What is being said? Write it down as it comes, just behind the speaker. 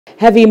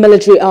Heavy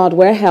military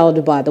hardware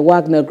held by the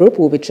Wagner Group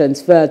will be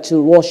transferred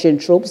to Russian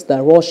troops,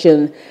 the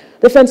Russian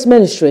Defense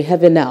Ministry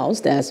have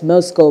announced, as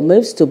Moscow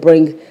moves to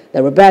bring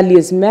the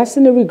rebellious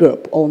mercenary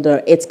group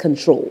under its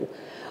control.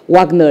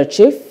 Wagner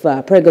chief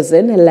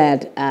Prigozhin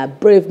led a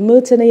brave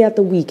mutiny at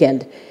the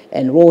weekend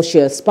in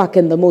Russia,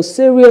 sparking the most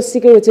serious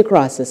security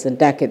crisis in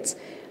decades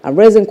and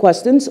raising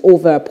questions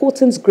over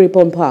Putin's grip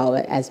on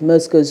power as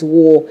Moscow's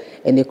war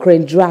in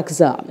Ukraine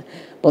drags on.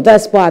 But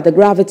despite the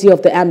gravity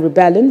of the armed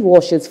rebellion,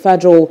 Russia's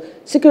Federal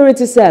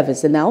Security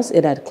Service announced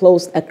it had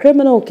closed a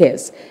criminal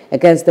case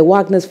against the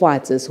Wagner's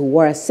fighters who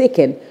were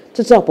seeking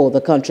to topple the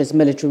country's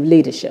military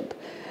leadership.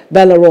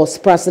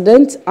 Belarus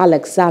President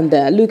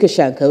Alexander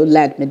Lukashenko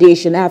led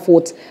mediation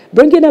efforts,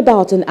 bringing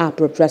about an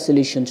abrupt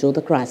resolution to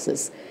the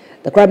crisis.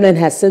 The Kremlin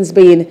has since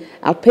been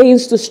at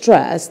pains to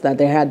stress that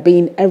there had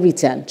been a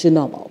return to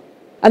normal.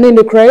 And in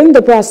Ukraine,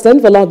 the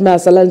President Volodymyr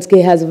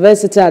Zelenskyy has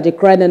visited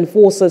Ukrainian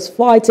forces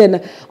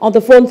fighting on the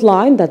front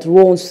line that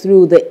runs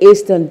through the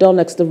eastern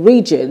Donetsk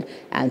region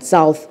and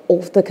south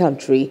of the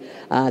country,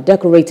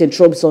 decorating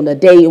troops on a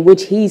day in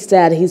which he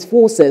said his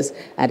forces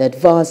had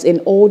advanced in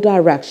all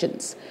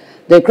directions.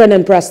 The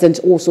Ukrainian president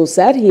also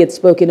said he had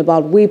spoken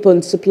about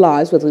weapons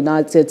supplies with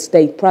United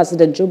States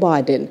President Joe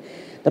Biden.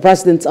 The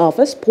president's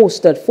office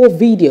posted 4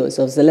 videos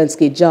of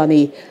Zelensky's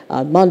journey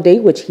on Monday,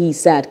 which he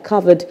said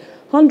covered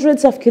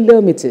hundreds of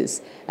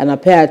kilometers and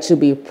appeared to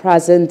be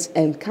present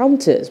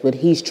encounters with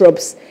his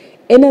troops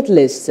in at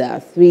least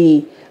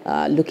 3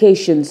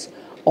 locations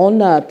on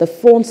the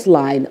front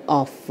line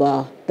of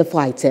the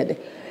fighting.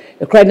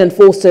 Ukrainian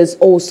forces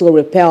also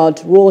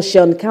repelled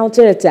Russian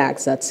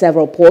counterattacks at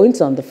several points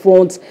on the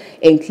front,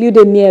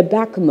 including near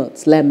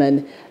Bakhmut,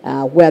 Lemon,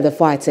 where the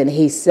fighting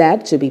is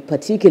said to be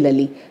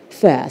particularly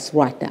fierce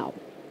right now.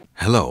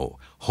 Hello,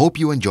 hope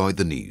you enjoyed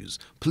the news.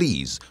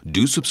 Please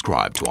do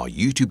subscribe to our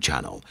YouTube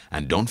channel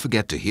and don't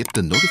forget to hit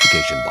the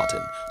notification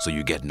button so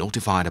you get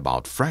notified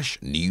about fresh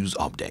news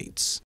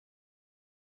updates.